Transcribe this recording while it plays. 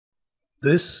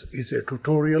This is a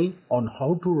tutorial on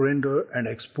how to render and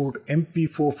export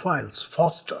MP4 files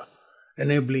faster,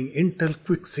 enabling Intel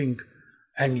QuickSync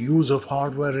and use of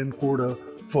hardware encoder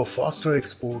for faster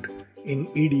export in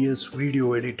Edius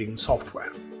video editing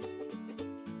software.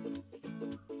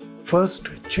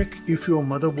 First, check if your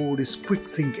motherboard is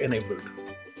QuickSync enabled.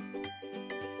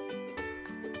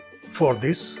 For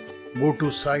this, go to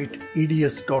site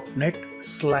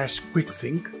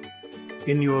edius.net/quicksync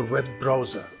in your web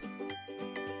browser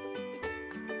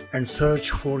and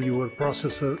search for your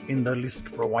processor in the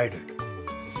list provided.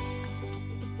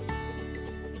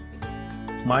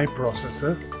 My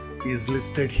processor is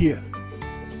listed here,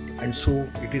 and so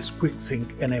it is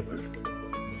QuickSync enabled.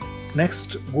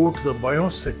 Next, go to the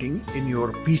BIOS setting in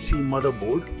your PC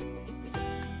motherboard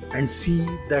and see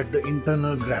that the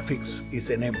internal graphics is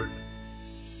enabled.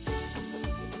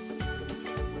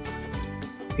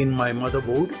 In my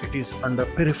motherboard, it is under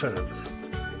peripherals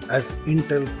as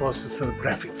Intel processor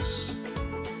graphics.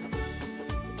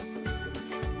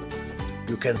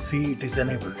 You can see it is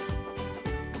enabled.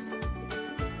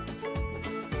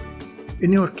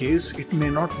 In your case, it may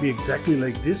not be exactly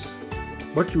like this,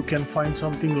 but you can find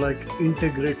something like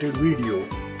integrated video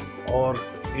or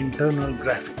internal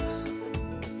graphics.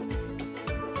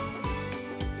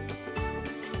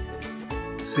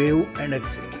 Save and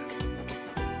exit.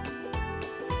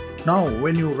 Now,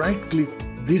 when you right-click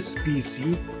this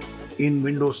PC in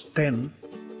Windows 10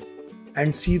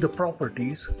 and see the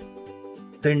properties,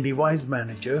 then Device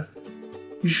Manager,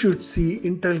 you should see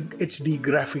Intel HD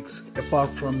graphics apart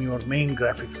from your main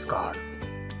graphics card.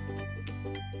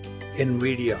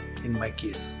 NVIDIA in my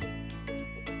case.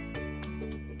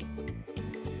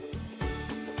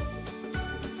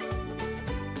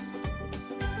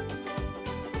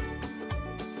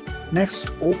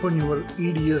 Next, open your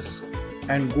Edius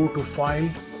and go to File,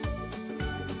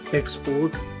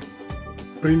 Export,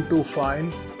 Print to File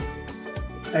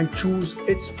and choose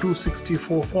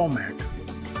H.264 format.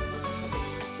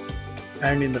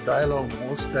 And in the dialog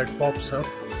box that pops up,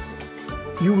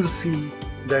 you will see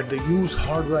that the Use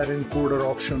Hardware Encoder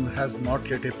option has not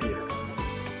yet appeared.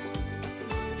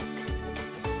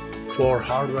 For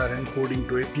hardware encoding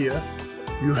to appear,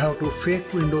 you have to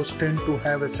fake Windows 10 to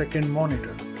have a second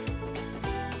monitor.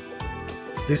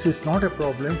 This is not a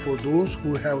problem for those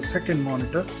who have second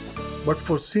monitor, but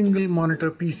for single monitor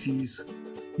PCs,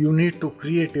 you need to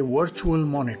create a virtual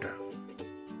monitor.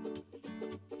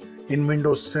 In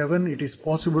Windows 7, it is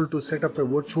possible to set up a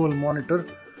virtual monitor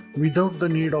without the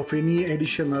need of any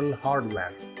additional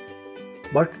hardware.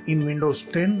 But in Windows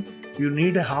 10, you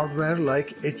need a hardware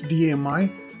like HDMI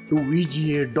to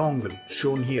VGA dongle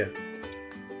shown here.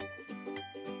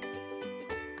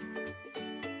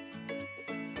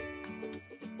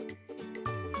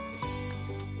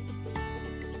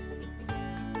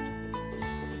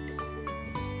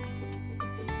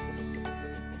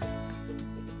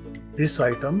 This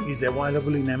item is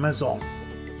available in Amazon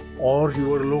or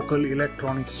your local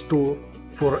electronics store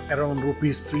for around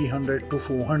rupees 300 to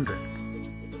 400.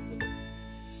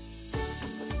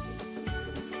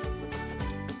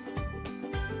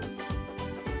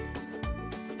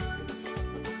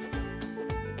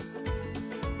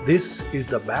 This is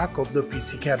the back of the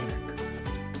PC cabinet.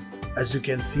 As you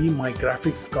can see, my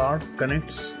graphics card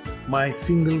connects my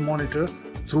single monitor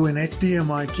through an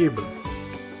HDMI cable.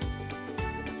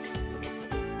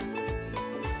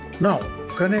 Now,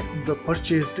 connect the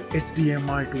purchased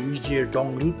HDMI to VGA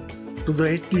dongle to the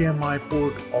HDMI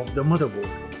port of the motherboard.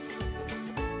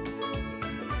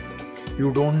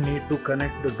 You don't need to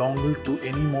connect the dongle to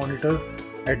any monitor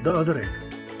at the other end.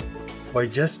 By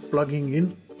just plugging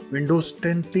in, Windows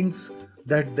 10 thinks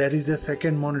that there is a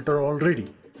second monitor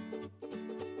already.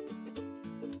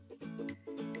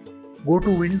 Go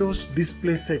to Windows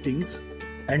Display Settings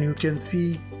and you can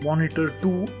see Monitor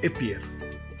 2 appear.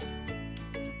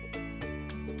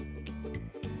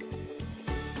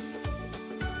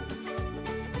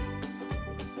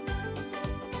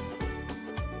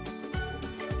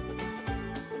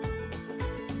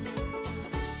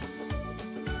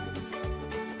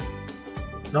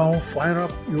 Now fire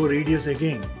up your Edius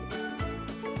again.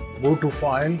 Go to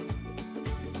File,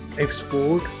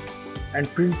 Export and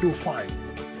Print to File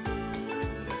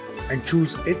and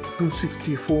choose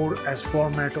H.264 as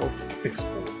format of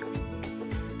export.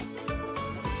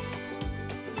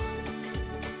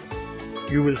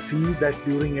 You will see that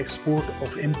during export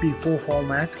of MP4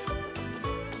 format,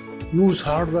 Use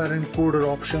Hardware Encoder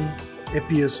option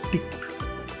appears ticked.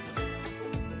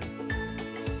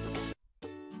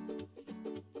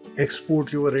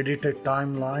 Export your edited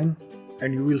timeline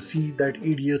and you will see that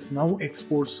Edius now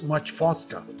exports much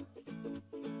faster.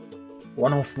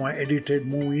 One of my edited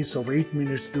movies of 8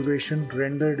 minutes duration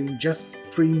rendered in just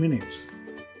 3 minutes.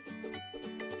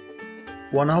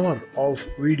 1 hour of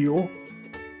video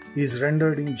is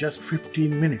rendered in just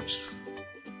 15 minutes.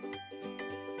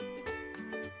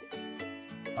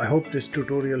 I hope this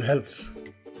tutorial helps.